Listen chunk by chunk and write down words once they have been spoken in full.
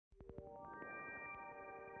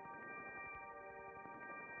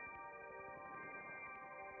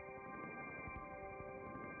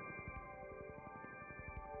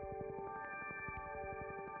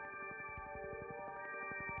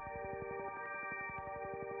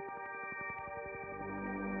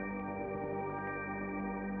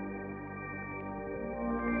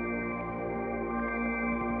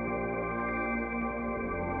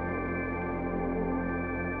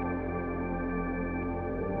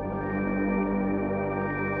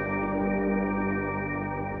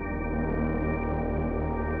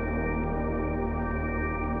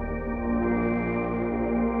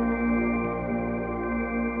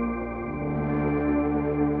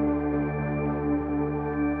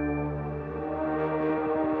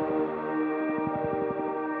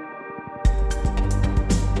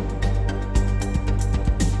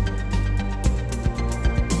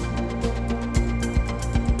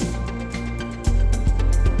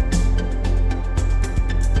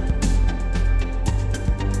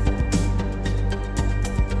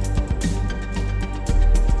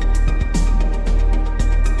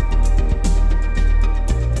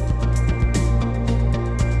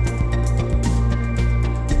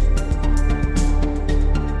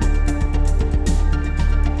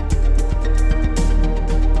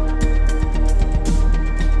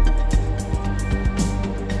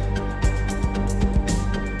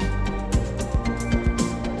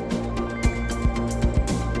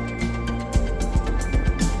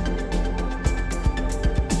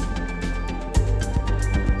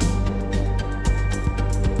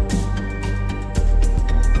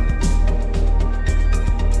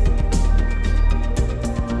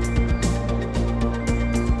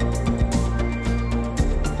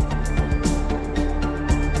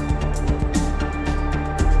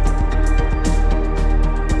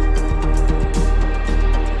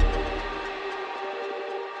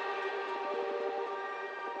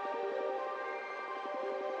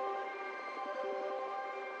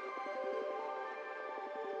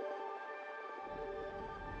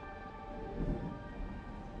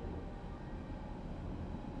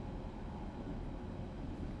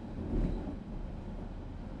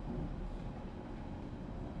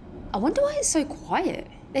I wonder why it's so quiet.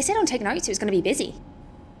 They said on Take Notes it was going to be busy.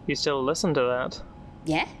 You still listen to that?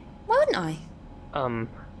 Yeah? Why wouldn't I?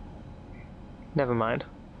 Never mind.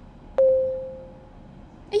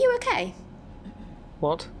 Are you okay?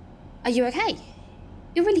 What? Are you okay?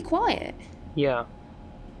 You're really quiet. Yeah.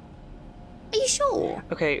 Are you sure?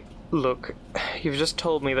 Okay, look, you've just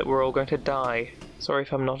told me that we're all going to die. Sorry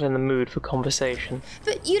if I'm not in the mood for conversation.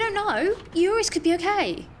 But you don't know. Eurus could be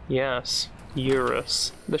okay. Yes,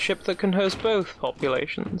 Eurus. The ship that can host both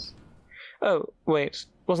populations. Oh, wait,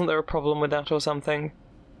 wasn't there a problem with that or something?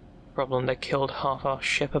 Problem they killed half our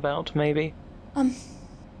ship about, maybe? I'm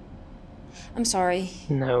sorry.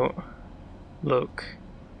 No. Look.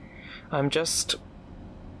 I'm just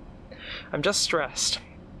stressed.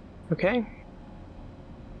 Okay?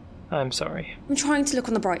 I'm sorry. I'm trying to look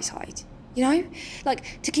on the bright side. You know?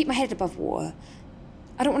 Like, to keep my head above water.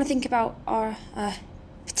 I don't want to think about our,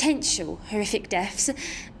 potential horrific deaths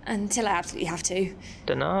until I absolutely have to.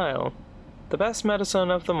 Denial. The best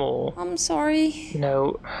medicine of them all. I'm sorry.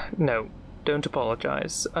 No. Don't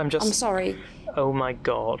apologize. I'm sorry. Oh my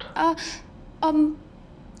god.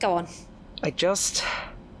 Go on.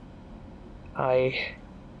 I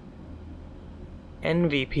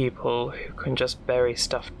envy people who can just bury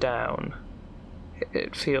stuff down.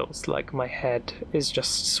 It feels like my head is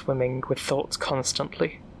just swimming with thoughts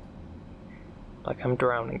constantly. Like I'm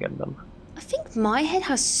drowning in them. I think my head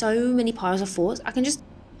has so many piles of thoughts, I can just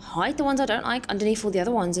hide the ones I don't like underneath all the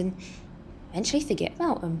other ones and eventually forget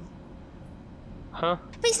about them. Huh?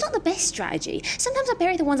 But it's not the best strategy. Sometimes I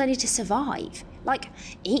bury the ones I need to survive, like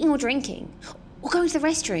eating or drinking, or going to the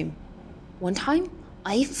restroom. One time,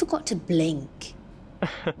 I even forgot to blink.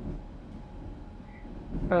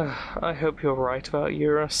 I hope you're right about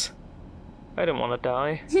Eurus. I don't want to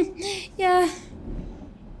die. Yeah,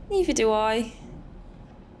 neither do I.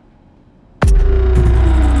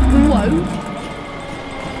 Whoa.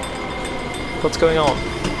 What's going on?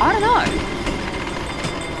 I don't know.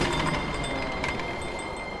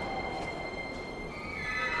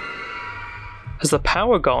 Has the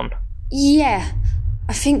power gone? Yeah,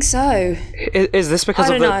 I think so. Is this because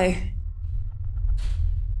I of don't know.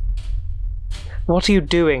 What are you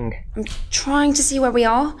doing? I'm trying to see where we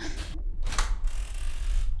are.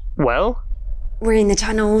 Well? We're in the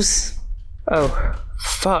tunnels. Oh,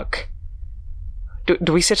 fuck.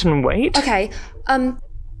 Do we sit and wait? Okay,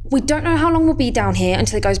 we don't know how long we'll be down here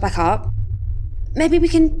until it goes back up. Maybe we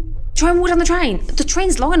can try and walk down the train. The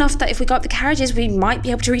train's long enough that if we go up the carriages, we might be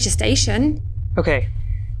able to reach a station. Okay.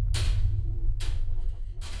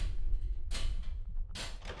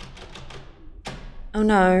 Oh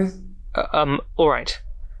no. Alright.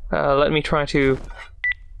 Let me try to...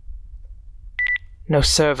 No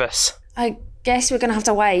service. I guess we're gonna have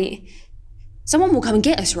to wait. Someone will come and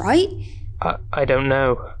get us, right? I don't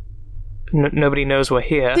know. Nobody knows we're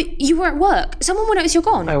here. But you were at work. Someone will notice you're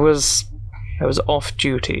gone. I was off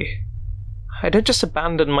duty. I don't just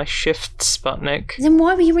abandon my shifts, Sputnik. Then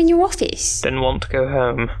why were you in your office? Didn't want to go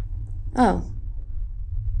home. Oh.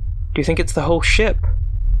 Do you think it's the whole ship?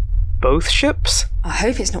 Both ships? I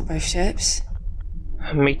hope it's not both ships.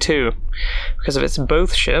 Me too. Because if it's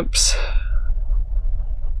both ships...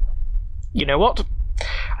 You know what?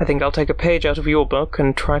 I think I'll take a page out of your book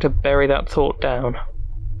and try to bury that thought down.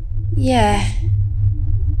 Yeah.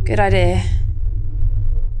 Good idea.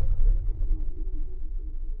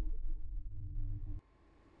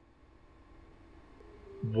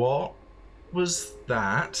 What was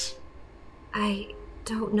that? I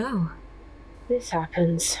don't know. This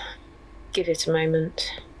happens. Give it a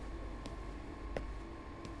moment.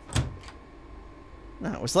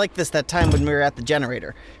 No, it was like this that time when we were at the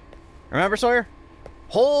generator. Remember, Sawyer?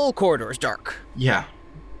 Whole corridor's dark. Yeah,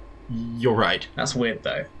 you're right. That's weird,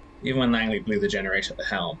 though. Even when Langley blew the generator at the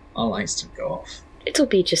helm, our lights didn't go off. It'll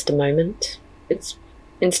be just a moment. It's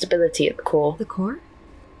instability at the core. The core?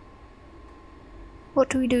 What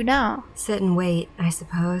do we do now? Sit and wait, I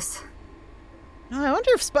suppose. I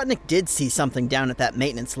wonder if Sputnik did see something down at that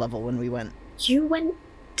maintenance level when we went. You went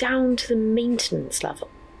down to the maintenance level?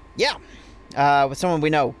 Yeah. With someone we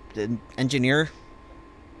know, an engineer.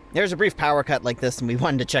 There was a brief power cut like this, and we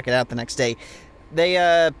wanted to check it out the next day. They,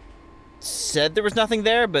 said there was nothing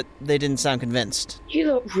there, but they didn't sound convinced.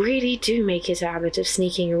 You lot really do make it a habit of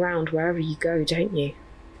sneaking around wherever you go, don't you?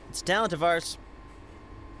 It's a talent of ours.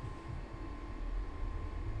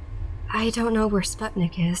 I don't know where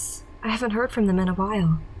Sputnik is. I haven't heard from them in a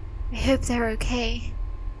while. I hope they're okay.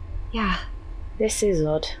 Yeah. This is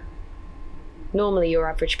odd. Normally your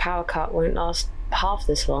average power cut won't last half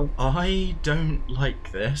this long. I don't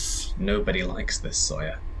like this. Nobody likes this,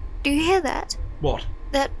 Sawyer. Do you hear that? What?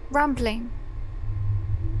 That rumbling.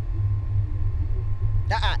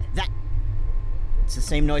 That... It's the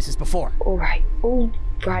same noise as before. All right.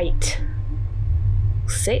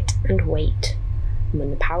 Sit and wait. And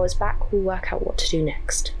when the power's back, we'll work out what to do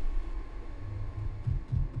next.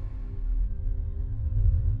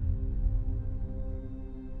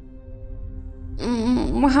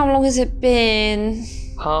 How long has it been?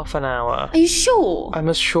 Half an hour. Are you sure? I'm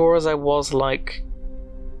as sure as I was,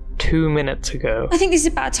 2 minutes ago. I think this is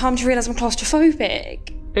about time to realise I'm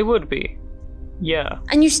claustrophobic. It would be. Yeah.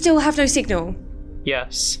 And you still have no signal?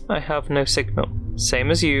 Yes, I have no signal.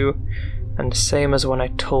 Same as you, and same as when I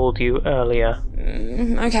told you earlier.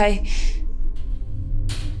 Okay.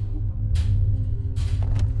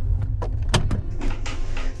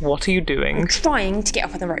 What are you doing? I'm trying to get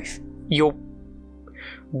up on the roof. You're...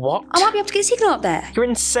 What? I might be able to get a signal up there. You're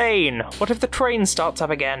insane! What if the train starts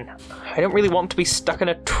up again? I don't really want to be stuck in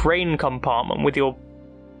a train compartment with your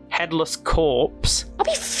headless corpse. I'll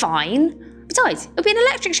be fine. Besides, it'll be an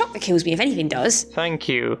electric shock that kills me if anything does. Thank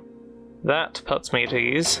you. That puts me at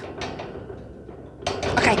ease.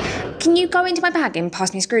 Okay, can you go into my bag and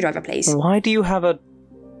pass me a screwdriver, please? Why do you have a...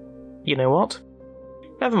 You know what?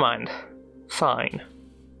 Never mind. Fine.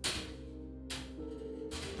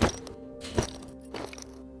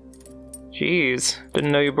 Jeez,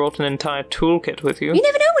 didn't know you brought an entire toolkit with you. You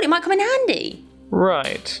never know when it might come in handy.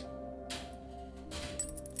 Right.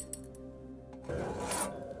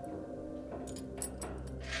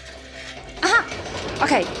 Aha!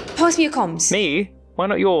 Okay, pass me your comms. Me? Why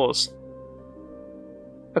not yours?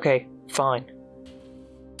 Okay, fine.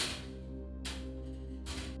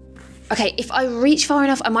 Okay, if I reach far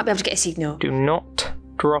enough, I might be able to get a signal. Do not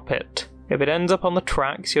drop it. If it ends up on the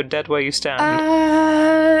tracks, you're dead where you stand.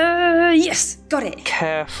 Yes, got it.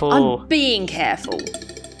 Careful. I'm being careful.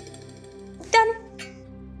 Done.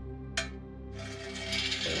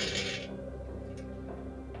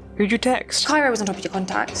 Who'd you text? Cairo was on top of your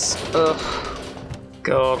contacts. Ugh.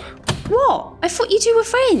 God. What? I thought you two were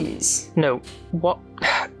friends. No. What?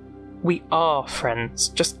 We are friends.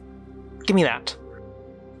 Just give me that.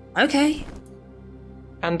 Okay.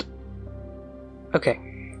 And...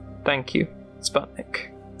 Okay. Thank you,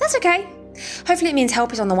 Sputnik. That's okay. Hopefully it means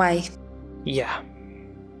help is on the way. Yeah.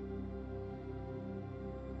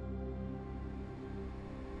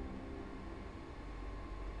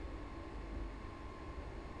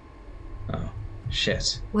 Oh,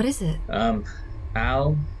 shit. What is it?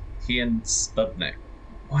 Al, he and Sputnik.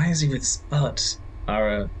 Why is he with Spud?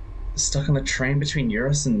 Are, stuck on the train between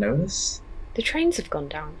Eurus and Notus? The trains have gone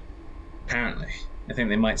down. Apparently. I think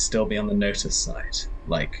they might still be on the Notus side,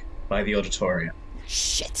 by the auditorium.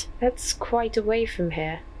 Shit. That's quite away from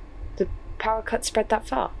here. The power cut spread that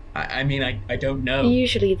far. I mean, I don't know.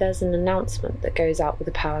 Usually there's an announcement that goes out with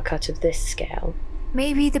a power cut of this scale.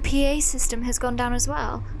 Maybe the PA system has gone down as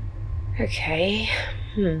well. Okay.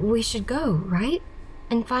 We should go, right?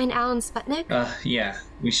 And find Al and Sputnik? Yeah,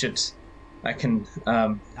 we should. I can,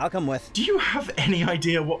 I'll come with. Do you have any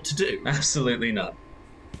idea what to do? Absolutely not.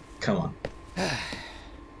 Come on.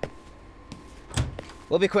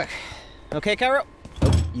 We'll be quick. Okay, Cairo?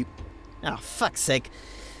 Oh, you... Oh, fuck's sake.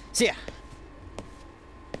 See ya.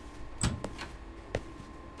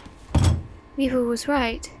 Weaver was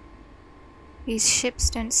right. These ships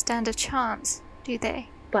don't stand a chance, do they?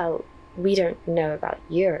 Well, we don't know about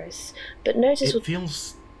Eurus, but Notus It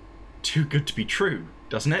feels too good to be true,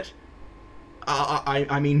 doesn't it?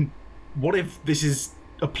 I mean, what if this is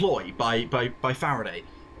a ploy by Faraday?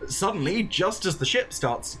 Suddenly, just as the ship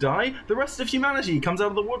starts to die, the rest of humanity comes out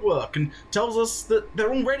of the woodwork and tells us that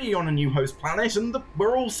they're already on a new host planet and that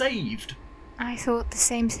we're all saved. I thought the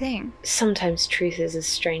same thing. Sometimes truth is as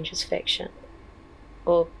strange as fiction.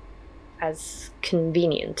 Or as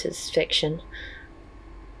convenient as fiction.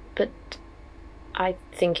 But I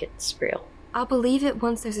think it's real. I'll believe it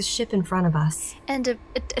once there's a ship in front of us. And a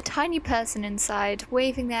tiny person inside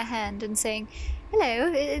waving their hand and saying,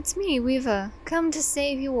 "Hello, it's me, Weaver. Come to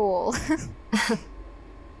save you all."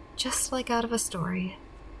 Just like out of a story.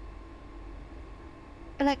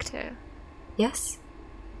 Electo, Yes?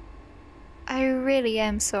 I really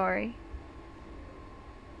am sorry.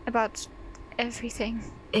 About everything.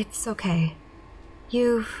 It's okay.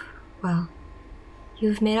 You've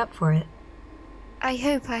made up for it. I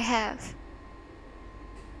hope I have.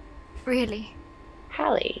 Really.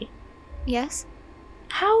 Hallie, Yes?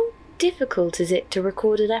 how difficult is it to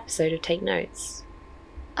record an episode of Take Notes?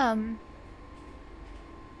 Not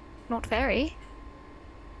very.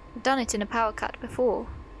 I've done it in a power cut before.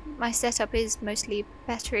 My setup is mostly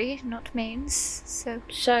battery, not mains, so...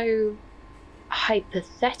 So,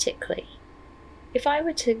 hypothetically, if I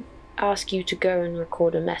were to ask you to go and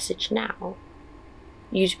record a message now,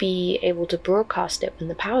 you'd be able to broadcast it when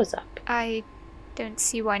the power's up. I don't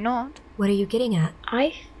see why not. What are you getting at?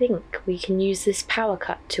 I think we can use this power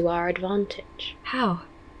cut to our advantage. How?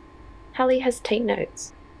 Hallie has take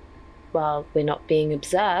notes. While we're not being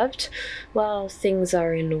observed, while things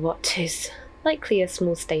are in what is likely a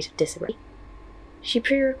small state of disarray, she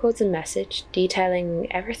pre-records a message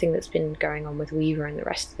detailing everything that's been going on with Weaver and the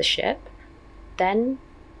rest of the ship. Then,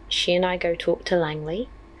 she and I go talk to Langley,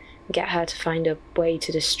 get her to find a way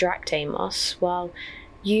to distract Amos, while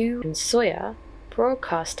you and Sawyer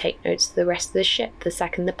broadcast take notes to the rest of the ship the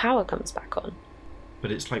second the power comes back on.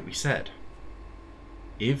 But it's like we said.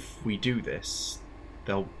 If we do this,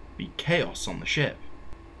 there'll be chaos on the ship.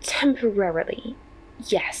 Temporarily,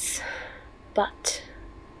 yes. But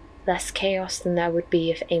less chaos than there would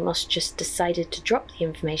be if Amos just decided to drop the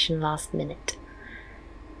information last minute.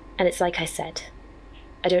 And it's like I said,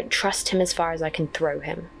 I don't trust him as far as I can throw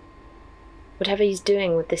him. Whatever he's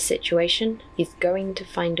doing with this situation, he's going to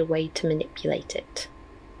find a way to manipulate it.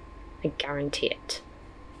 I guarantee it.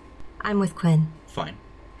 I'm with Quinn. Fine.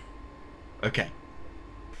 Okay.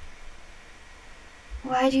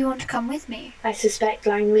 Why do you want to come with me? I suspect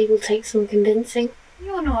Langley will take some convincing.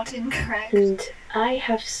 You're not incorrect. And I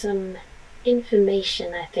have some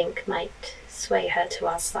information I think might sway her to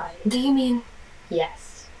our side. Do you mean...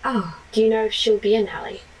 Yes. Oh. Do you know if she'll be in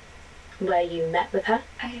Hallie? Where you met with her?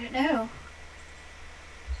 I don't know.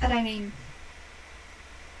 But I mean...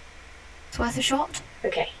 it's worth a shot.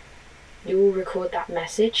 Okay. You'll record that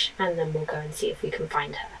message, and then we'll go and see if we can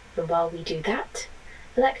find her. And while we do that,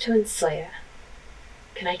 Alecto and Sawyer,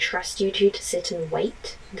 can I trust you two to sit and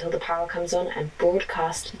wait until the power comes on and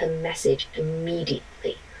broadcast the message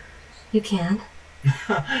immediately? You can.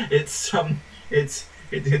 It's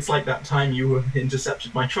like that time you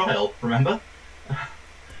intercepted my trial, remember?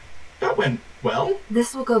 That went well.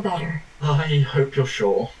 This will go better. I hope you're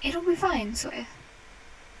sure. It'll be fine, Sawyer.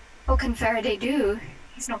 What can Faraday do?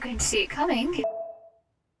 He's not going to see it coming.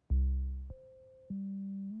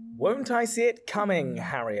 Won't I see it coming,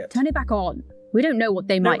 Harriet? Turn it back on. We don't know what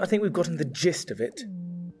they No, might... I think we've gotten the gist of it.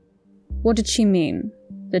 What did she mean?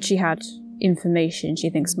 That she had information she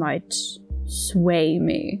thinks might sway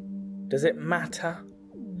me? Does it matter?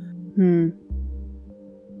 Well,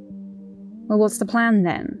 what's the plan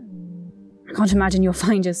then? I can't imagine you're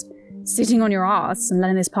fine just sitting on your arse and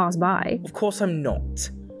letting this pass by. Of course I'm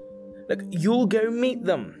not. Look, you'll go meet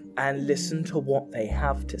them and listen to what they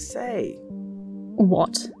have to say.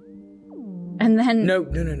 What? And then... No.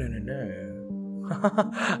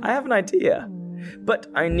 I have an idea, but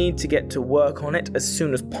I need to get to work on it as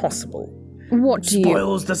soon as possible. What do you...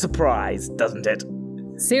 Spoils the surprise, doesn't it?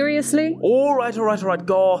 Seriously? All right.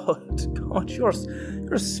 God, you're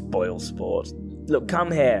a spoil sport. Look,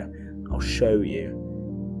 come here. I'll show you.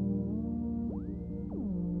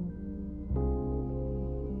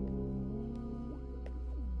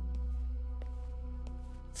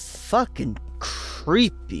 Fucking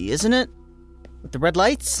creepy, isn't it? With the red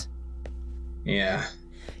lights? Yeah.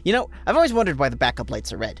 You know, I've always wondered why the backup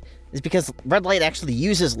lights are red. Is it because red light actually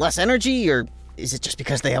uses less energy, or is it just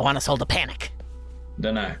because they want us all to panic?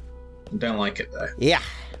 Dunno. Don't like it, though. Yeah,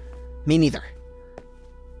 me neither.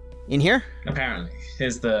 In here? Apparently.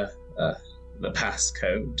 Here's the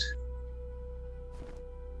passcode.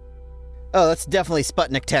 Oh, that's definitely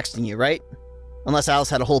Sputnik texting you, right? Unless Alice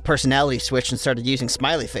had a whole personality switch and started using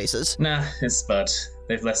smiley faces. Nah, it's Spud.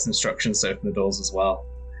 They've left instructions to open the doors as well.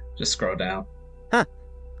 Just scroll down. Huh.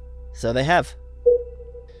 So they have.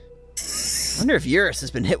 I wonder if Eurus has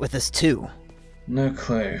been hit with this too. No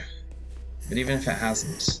clue. But even if it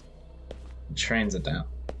hasn't, the trains are down.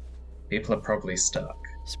 People are probably stuck.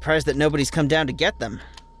 Surprised that nobody's come down to get them.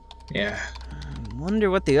 Yeah. I wonder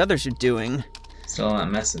what the others are doing. Still on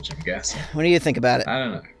that message, I'm guessing. What do you think about it? I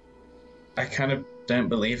don't know. I kind of don't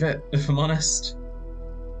believe it, if I'm honest.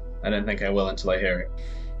 I don't think I will until I hear it.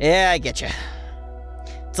 Yeah, I get you.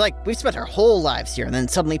 It's like we've spent our whole lives here, and then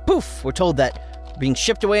suddenly, poof, we're told that we're being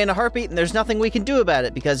shipped away in a heartbeat, and there's nothing we can do about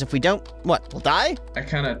it, because if we don't, what, we'll die? I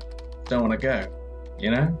kind of don't want to go, you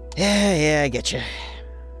know? Yeah, I get you.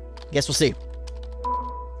 Guess we'll see.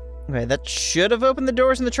 Okay, that should have opened the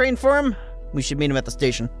doors in the train for him. We should meet him at the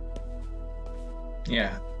station.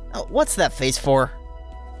 Yeah. Oh, what's that face for?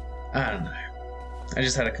 I don't know. I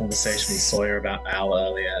just had a conversation with Sawyer about Al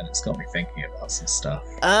earlier, and it's got me thinking about some stuff.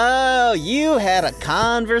 Oh, you had a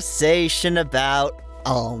conversation about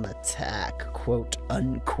Almatak, quote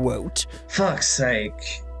unquote. Fuck's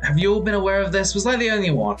sake. Have you all been aware of this? Was I the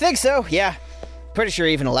only one? Think so, yeah. Pretty sure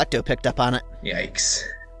even Alecto picked up on it. Yikes.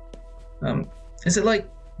 Is it, like,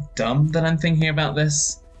 dumb that I'm thinking about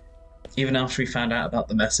this? Even after we found out about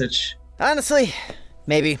the message? Honestly,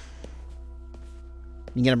 Maybe.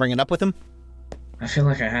 You gonna bring it up with him? I feel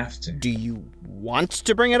like I have to. Do you want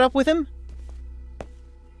to bring it up with him?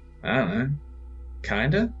 I don't know.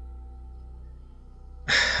 Kinda?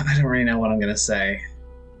 I don't really know what I'm gonna say.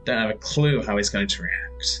 Don't have a clue how he's going to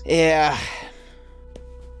react. Yeah.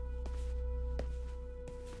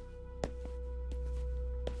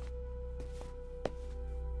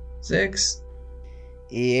 Six?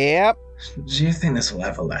 Yep. Do you think this will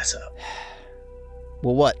ever let up?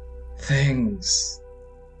 Well, what? Things.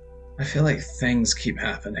 I feel like things keep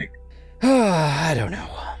happening. I don't know.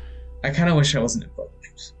 I kind of wish I wasn't involved.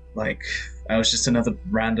 Like, I was just another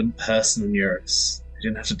random person in Eurus. I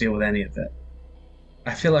didn't have to deal with any of it.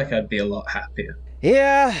 I feel like I'd be a lot happier.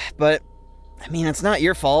 Yeah, but, I mean, it's not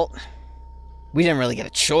your fault. We didn't really get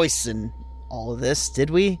a choice in all of this, did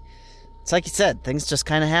we? It's like you said, things just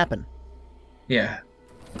kind of happen. Yeah.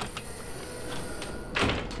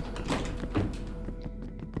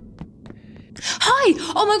 Hi!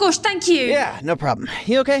 Oh my gosh, thank you! Yeah, no problem.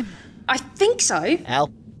 You okay? I think so.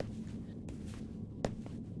 Al?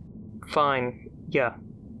 Fine. Yeah.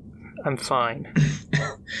 I'm fine.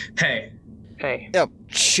 Hey. Hey. Oh,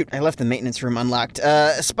 shoot, I left the maintenance room unlocked.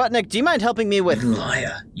 Sputnik, do you mind helping me with...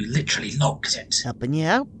 Liar. You literally locked it. Helping you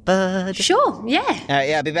out, bud. Sure, yeah. Alright,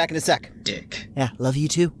 yeah, I'll be back in a sec. Dick. Yeah, love you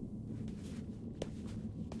too.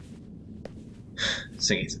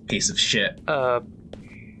 So he's a piece of shit.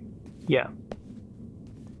 Yeah.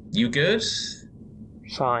 You good?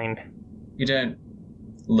 Fine. You don't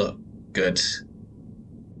look good.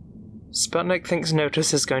 Sputnik thinks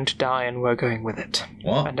Notice is going to die and we're going with it.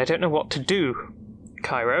 What? And I don't know what to do,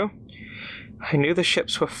 Cairo. I knew the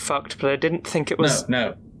ships were fucked, but I didn't think it was...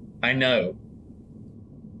 No. I know.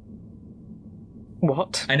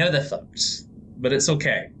 What? I know they're fucked, but it's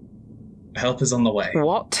okay. Help is on the way.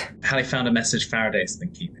 What? Hallie found a message Faraday's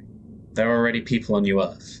been keeping. There are already people on New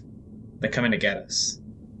Earth. They're coming to get us.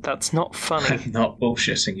 That's not funny. I'm not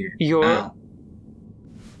bullshitting you. You're... Al.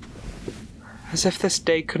 As if this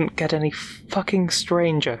day couldn't get any fucking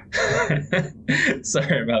stranger.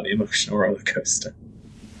 Sorry about the emotional roller coaster.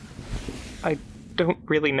 I don't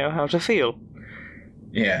really know how to feel.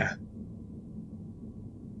 Yeah.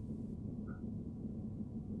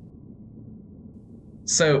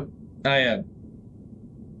 So, I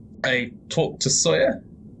talked to Sawyer.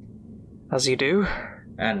 As you do.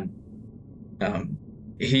 And,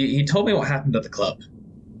 he told me what happened at the club.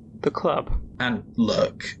 The club? And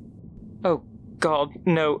look. Oh, God,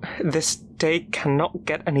 no. This day cannot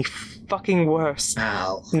get any fucking worse.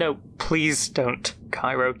 Al. No, please don't,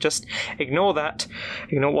 Cairo. Just ignore that.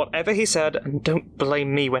 Ignore whatever he said, and don't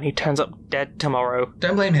blame me when he turns up dead tomorrow.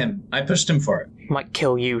 Don't blame him. I pushed him for it. Might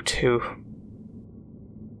kill you, too.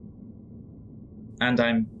 And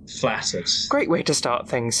I'm flattered. Great way to start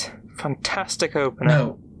things. Fantastic opener.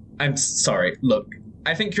 No, I'm sorry. Look,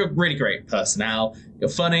 I think you're a really great person, Al. You're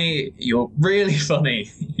funny, you're really funny,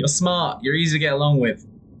 you're smart, you're easy to get along with,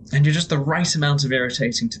 and you're just the right amount of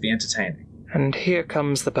irritating to be entertaining. And here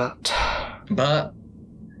comes the but. But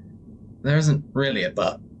there isn't really a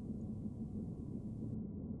but.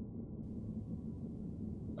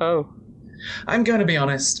 Oh. I'm going to be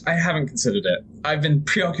honest, I haven't considered it. I've been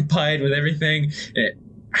preoccupied with everything, it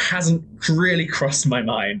hasn't really crossed my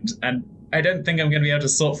mind, and I don't think I'm going to be able to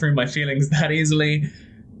sort through my feelings that easily.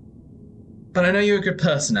 But I know you're a good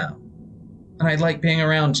person now, and I like being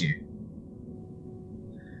around you.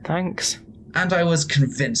 Thanks. And I was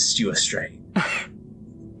convinced you were straight.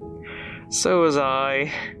 So was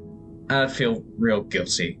I. And I'd feel real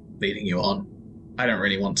guilty leading you on. I don't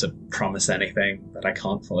really want to promise anything that I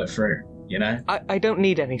can't follow through, you know? I don't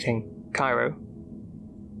need anything, Cairo.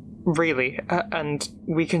 Really. And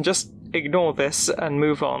we can just ignore this and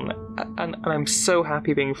move on. And I'm so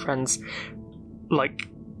happy being friends. Like,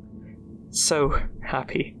 so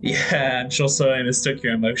happy. Yeah, I'm sure Sawyer mistook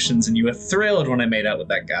your emotions and you were thrilled when I made out with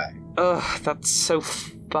that guy. Ugh, that's so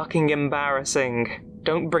fucking embarrassing.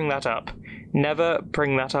 Don't bring that up. Never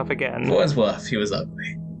bring that up again. For what it's worth, he was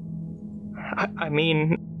ugly. I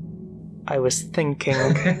mean, I was thinking...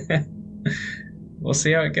 We'll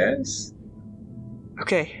see how it goes.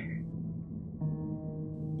 Okay.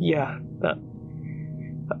 Yeah, that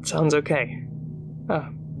sounds okay.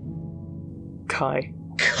 Kai.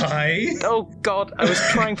 Kai? Oh god, I was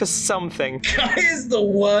trying for something. Kai is the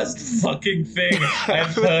worst fucking thing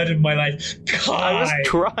I've heard in my life. Kai! I was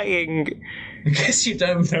trying. I guess you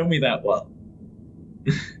don't know me that well.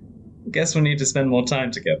 Guess we'll need to spend more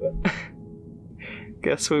time together.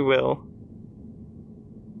 Guess we will.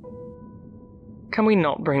 Can we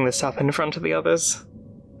not bring this up in front of the others?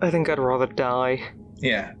 I think I'd rather die.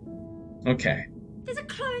 Yeah. Okay. There's a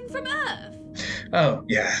clone from Earth? Oh,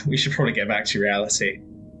 yeah, we should probably get back to reality.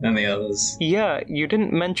 And the others. Yeah, you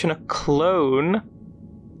didn't mention a clone.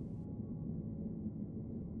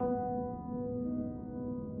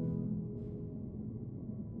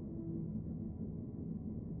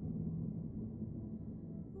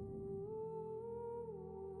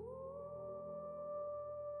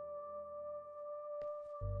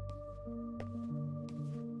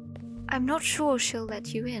 I'm not sure she'll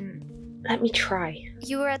let you in. Let me try.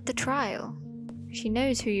 You were at the trial. She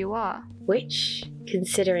knows who you are. Which,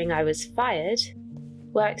 considering I was fired,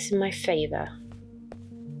 works in my favour.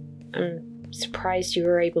 I'm surprised you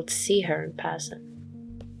were able to see her in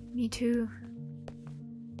person. Me too.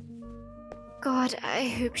 God, I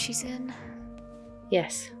hope she's in.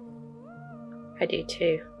 Yes, I do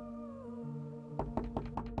too.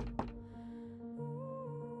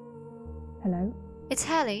 Hello? It's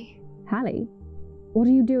Hallie. Hallie? What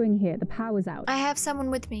are you doing here? The power's out. I have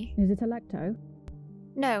someone with me. Is it Electo?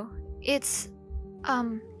 No, it's...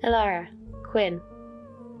 Elara, Quinn,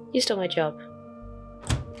 you stole my job.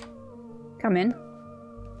 Come in.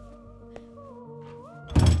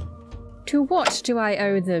 To what do I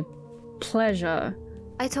owe the pleasure?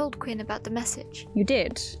 I told Quinn about the message. You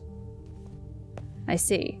did? I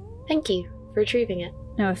see. Thank you for retrieving it.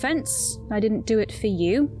 No offense, I didn't do it for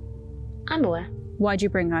you. I'm aware. Why'd you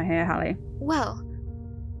bring her here, Hallie? Well,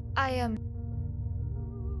 I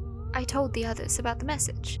told the others about the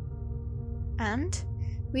message. And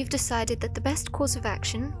we've decided that the best course of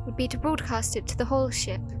action would be to broadcast it to the whole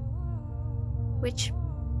ship. Which,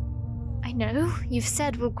 I know, you've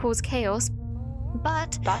said will cause chaos,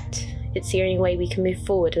 but... But it's the only way we can move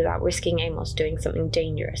forward without risking Amos doing something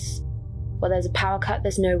dangerous. While there's a power cut,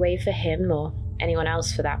 there's no way for him, or anyone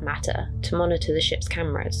else for that matter, to monitor the ship's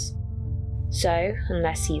cameras. So,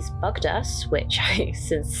 unless he's bugged us, which I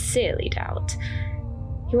sincerely doubt,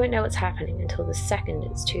 he won't know what's happening until the second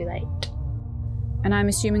it's too late. And I'm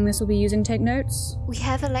assuming this will be using take notes? We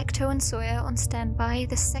have Electo and Sawyer on standby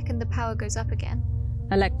the second the power goes up again.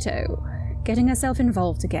 Electo, getting herself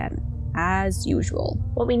involved again, as usual.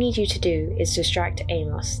 What we need you to do is distract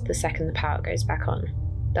Amos the second the power goes back on.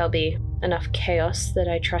 There'll be enough chaos that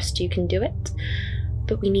I trust you can do it,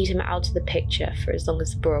 but we need him out of the picture for as long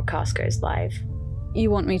as the broadcast goes live.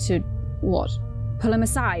 You want me to, what, pull him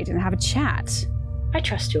aside and have a chat? I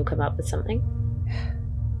trust you'll come up with something.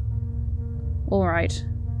 All right.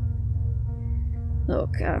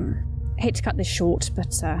 Look, hate to cut this short,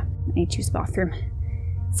 but I need to use the bathroom.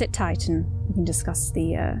 Sit tight and we can discuss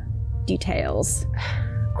the details.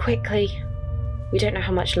 Quickly. We don't know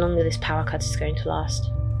how much longer this power cut is going to last.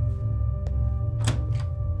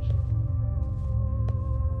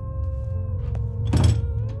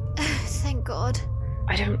 Thank God.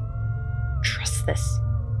 I don't trust this.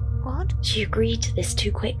 What? She agreed to this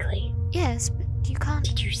too quickly. Yes, but you can't...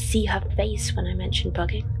 Did you see her face when I mentioned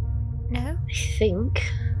bugging? No? I think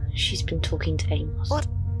she's been talking to Amos. What?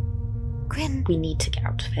 Quinn? We need to get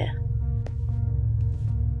out of here.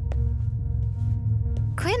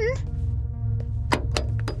 Quinn?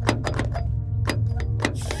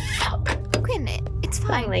 Fuck. Quinn, it's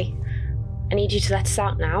fine. Langley, I need you to let us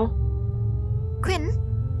out now. Quinn?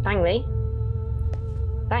 Langley?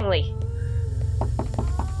 Langley?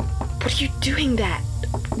 What are you doing there?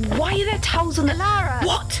 Why are there towels on the... Lara!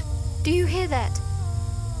 What? Do you hear that?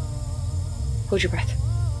 Hold your breath.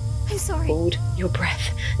 I'm sorry. Hold your breath.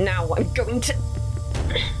 Now I'm going to...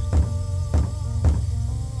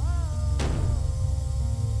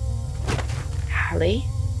 Hallie?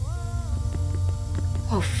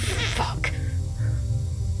 Oh, fuck.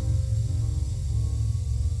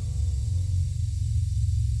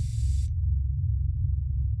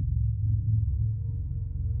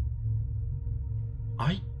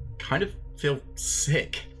 I kind of feel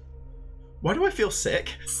sick. Why do I feel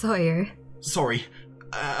sick? Sawyer, Sorry,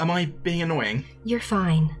 am I being annoying? you're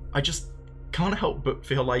fine. I just can't help but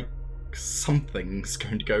feel like something's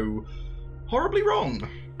going to go horribly wrong.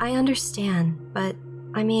 I understand, but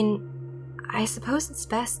I mean, I suppose it's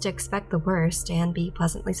best to expect the worst and be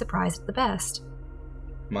pleasantly surprised at the best.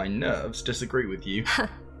 My nerves disagree with you.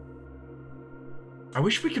 I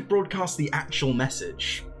wish we could broadcast the actual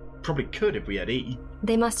message. Probably could if we had E.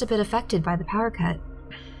 They must have been affected by the power cut.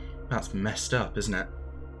 That's messed up, isn't it?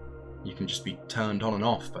 You can just be turned on and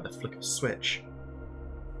off by the flick of a switch.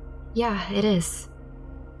 Yeah, it is.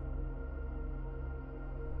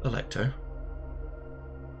 Electo,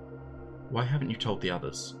 why haven't you told the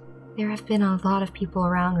others? There have been a lot of people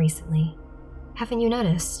around recently. Haven't you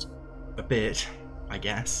noticed? A bit, I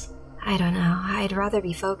guess. I don't know. I'd rather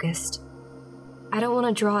be focused. I don't want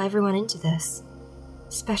to draw everyone into this.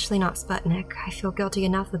 Especially not Sputnik. I feel guilty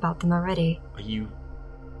enough about them already. Are you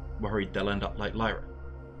worried they'll end up like Lyra?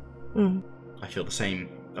 I feel the same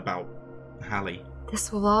about Hallie.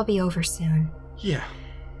 This will all be over soon. Yeah.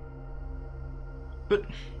 But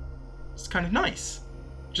it's kind of nice.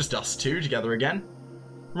 Just us two together again.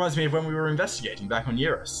 Reminds me of when we were investigating back on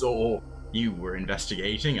Eurus, or you were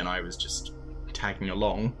investigating and I was just tagging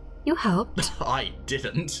along. You helped. I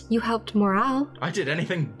didn't. You helped morale. I did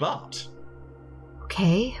anything but.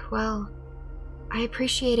 Okay, well, I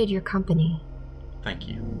appreciated your company. Thank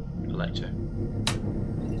you, Alecto.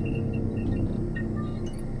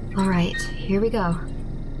 Alright, here we go.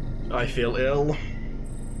 I feel ill.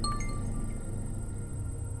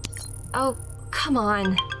 Oh, come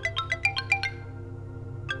on.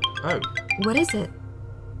 Oh, What is it?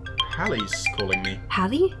 Hallie's calling me.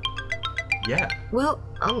 Hallie? Yeah. Well,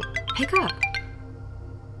 pick up.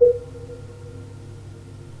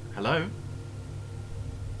 Hello?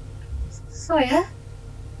 Sawyer?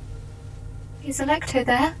 Is Alecto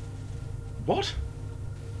there? What?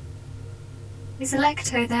 Is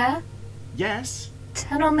Alecto there? Yes?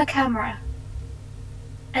 Turn on the camera.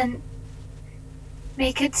 And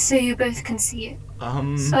make it so you both can see it.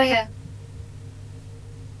 Sawyer.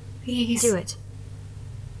 Please. Do it.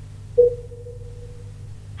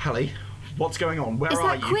 Hallie, what's going on? Where are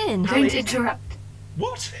you? Is that Quinn? Hallie? Don't interrupt.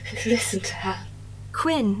 What? Listen to her.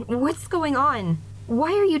 Quinn, what's going on?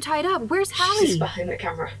 Why are you tied up? Where's Hallie? She's behind the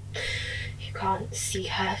camera. You can't see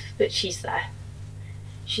her, but she's there.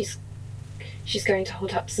 She's going to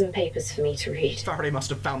hold up some papers for me to read. Faraday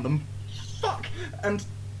must have found them. Fuck! And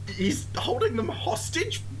he's holding them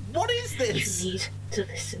hostage? What is this? You need to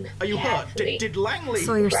listen. Are you hurt? carefully. Did Langley...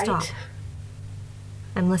 Sawyer, Right? stop.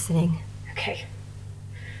 I'm listening. Okay.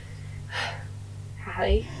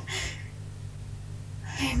 Hallie?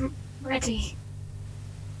 I'm ready.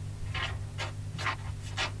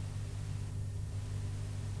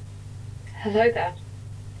 Hello there.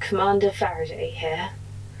 Commander Faraday here.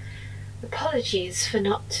 Apologies for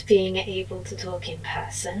not being able to talk in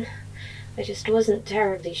person. I just wasn't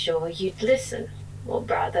terribly sure you'd listen, or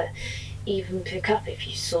rather, even pick up if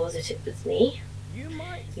you saw that it was me. You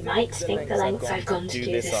might think the lengths I've gone to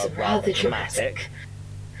do this are rather dramatic.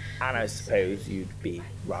 And I suppose you'd be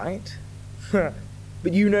right.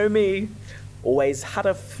 But you know me. Always had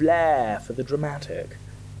a flair for the dramatic.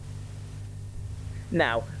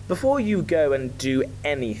 Now, before you go and do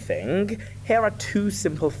anything, here are 2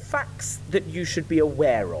 simple facts that you should be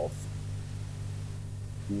aware of.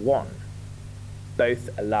 1. Both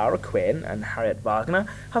Alara Quinn and Harriet Wagner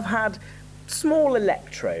have had small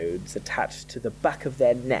electrodes attached to the back of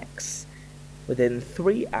their necks. Within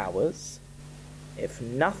 3 hours, if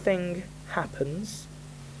nothing happens,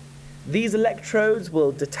 these electrodes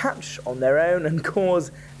will detach on their own and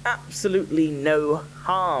cause absolutely no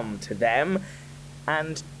harm to them.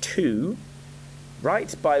 And 2,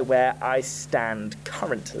 right by where I stand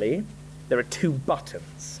currently, there are 2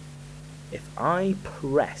 buttons. If I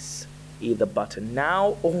press either button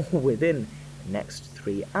now or within the next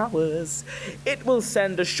 3 hours, it will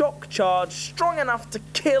send a shock charge strong enough to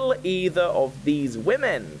kill either of these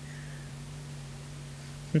women.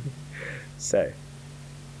 So,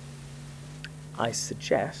 I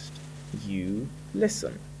suggest you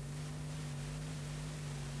listen.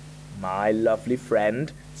 My lovely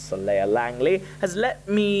friend, Solea Langley, has let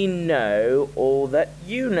me know all that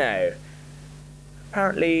you know.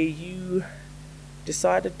 Apparently, you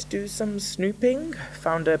decided to do some snooping,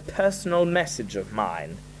 found a personal message of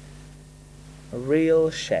mine. A real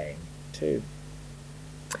shame, too.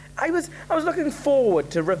 I was looking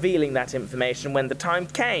forward to revealing that information when the time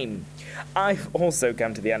came. I've also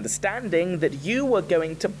come to the understanding that you were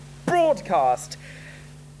going to broadcast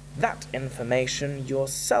that information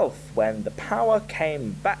yourself when the power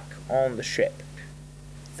came back on the ship.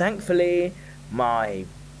 Thankfully, my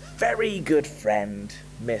very good friend,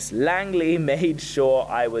 Miss Langley, made sure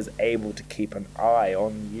I was able to keep an eye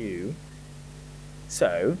on you.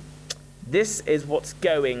 So, this is what's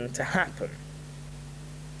going to happen.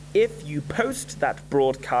 If you post that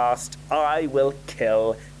broadcast, I will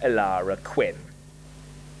kill Alara Quinn.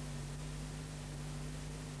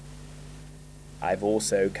 I've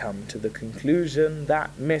also come to the conclusion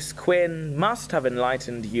that Miss Quinn must have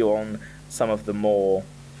enlightened you on some of the more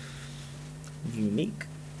unique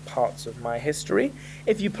parts of my history.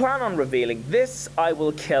 If you plan on revealing this, I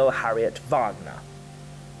will kill Harriet Wagner.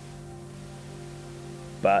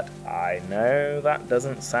 But I know that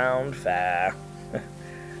doesn't sound fair.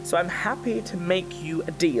 So I'm happy to make you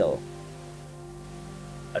a deal.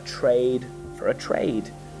 A trade for a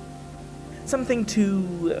trade. Something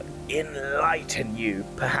to enlighten you,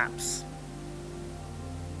 perhaps.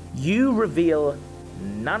 You reveal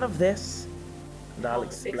none of this, and I'll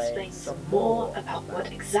explain some more about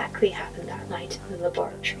what exactly happened that night in the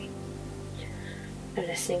laboratory. I'm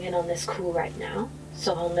listening in on this call right now,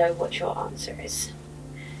 so I'll know what your answer is.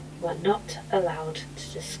 You are not allowed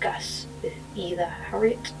to discuss with either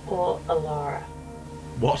Harriet or Alara.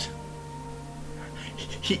 What?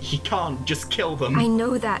 He can't just kill them. I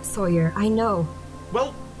know that, Sawyer. I know.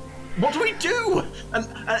 Well, what do we do?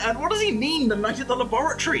 And what does he mean, the night at the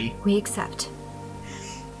laboratory? We accept.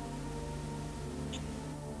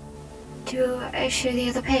 Do I show the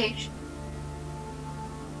other page?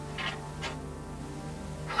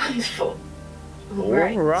 Wonderful.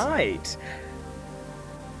 All right.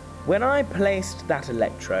 When I placed that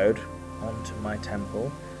electrode onto my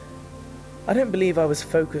temple, I don't believe I was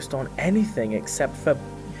focused on anything except for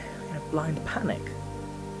blind panic.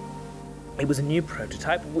 It was a new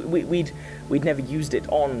prototype. We'd never used it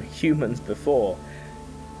on humans before.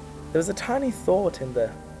 There was a tiny thought in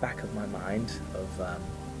the back of my mind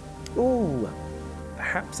of, ooh,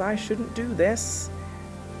 perhaps I shouldn't do this.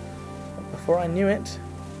 But before I knew it,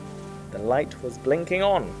 the light was blinking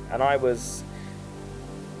on, and I was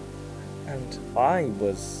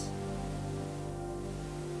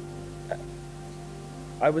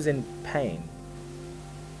in pain.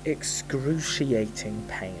 Excruciating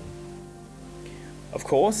pain. Of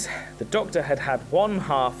course, the doctor had one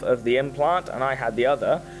half of the implant and I had the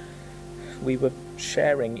other. We were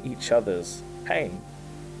sharing each other's pain.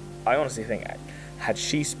 I honestly think, had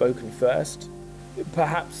she spoken first,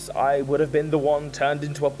 perhaps I would have been the one turned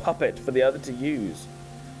into a puppet for the other to use.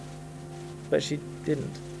 But she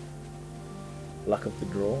didn't. Luck of the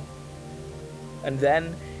draw. And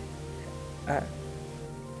then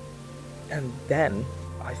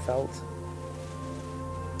I felt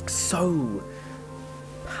so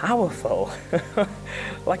powerful.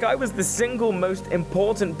 Like I was the single most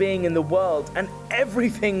important being in the world, and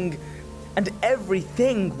everything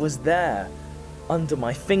was there under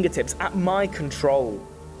my fingertips, at my control.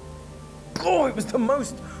 Oh, it was the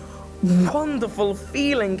most wonderful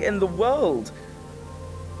feeling in the world.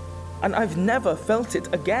 And I've never felt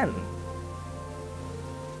it again.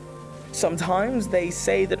 Sometimes they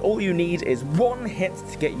say that all you need is one hit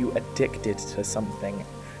to get you addicted to something.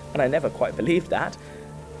 And I never quite believed that.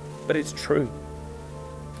 But it's true.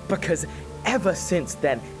 Because ever since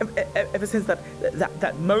then, ever since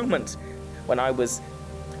that moment when it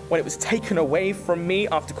was taken away from me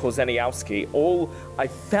after Korzeniowski, all I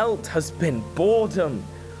felt has been boredom.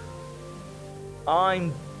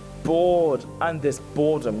 I'm bored, and this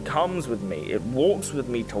boredom comes with me. It walks with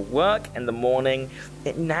me to work in the morning.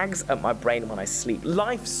 It nags at my brain when I sleep.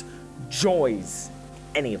 Life's joys,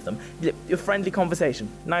 any of them, a friendly conversation,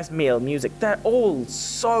 nice meal, music, they're all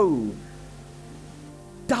so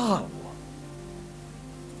dull.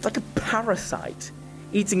 It's like a parasite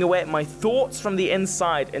eating away at my thoughts from the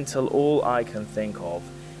inside until all I can think of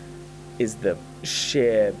is the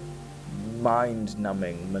sheer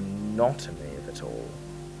mind-numbing monotony of it all.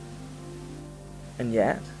 And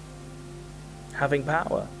yet, having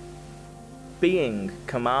power, being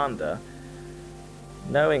commander,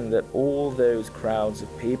 knowing that all those crowds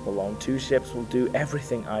of people on 2 ships will do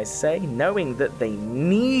everything I say, knowing that they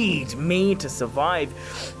need me to survive,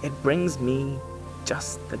 it brings me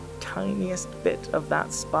just the tiniest bit of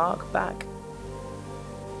that spark back.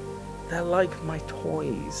 They're like my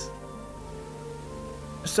toys.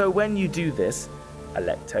 So when you do this,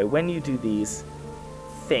 Alecto, when you do these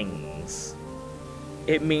things,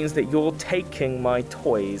 it means that you're taking my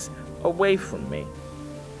toys away from me.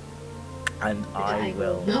 And I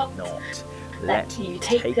will not let you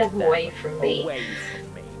take them away from me.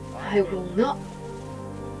 I will not.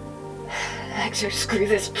 Hector, screw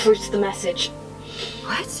this. Post the message.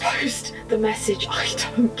 What? Post the message. I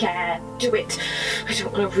don't care. Do it. I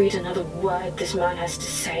don't want to read another word this man has to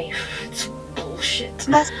say. It's bullshit.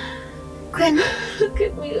 But, Quinn... Look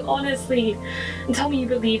at me, honestly. And tell me you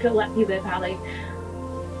believe he'll let me live, Allie.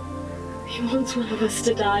 He wants one of us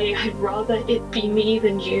to die. I'd rather it be me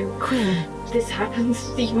than you. Quinn. If this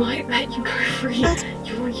happens, he might let you go free. But...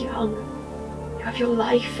 You're young. You have your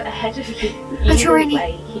life ahead of you. But Either you're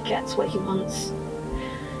way, he gets what he wants.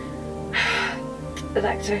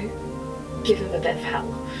 Electro, give him a bit of hell.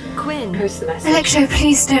 Quinn. Post the message. Electro,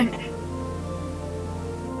 please don't.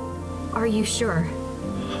 Are you sure?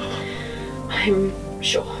 I'm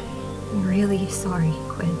sure. I'm really sorry,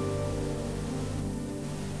 Quinn.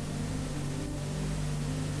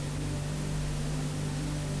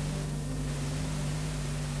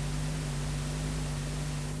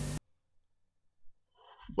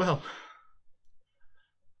 Well,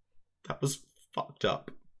 that was fucked up.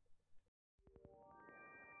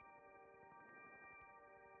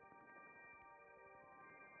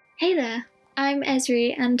 Hey there, I'm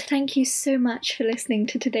Esri, and thank you so much for listening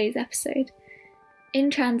to today's episode.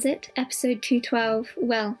 In Transit, episode 212,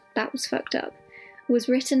 well, that was fucked up, was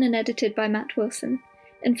written and edited by Matt Wilson,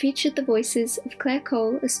 and featured the voices of Claire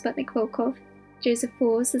Cole as Sputnik Volkov, Joseph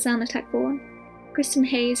Fors as Anatak Vaughn, Kristen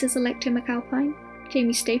Hayes as Electo McAlpine,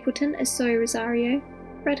 Jamie Stapleton as Sawyer Rosario,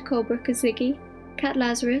 Fred Colebrook as Ziggy, Kat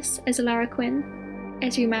Lazarus as Alara Quinn,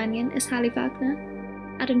 Esri Mannion as Hallie Wagner,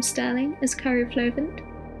 Adam Sterling as Cairo Flovent,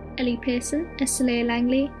 Ellie Pearson as Saleha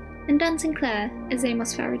Langley, and Dan Sinclair as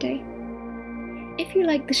Amos Faraday. If you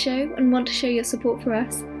like the show and want to show your support for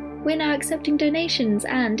us, we're now accepting donations,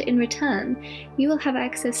 and in return, you will have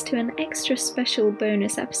access to an extra special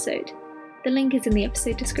bonus episode. The link is in the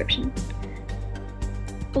episode description.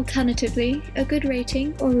 Alternatively, a good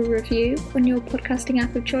rating or a review on your podcasting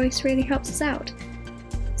app of choice really helps us out.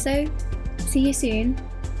 So, see you soon,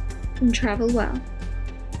 and travel well.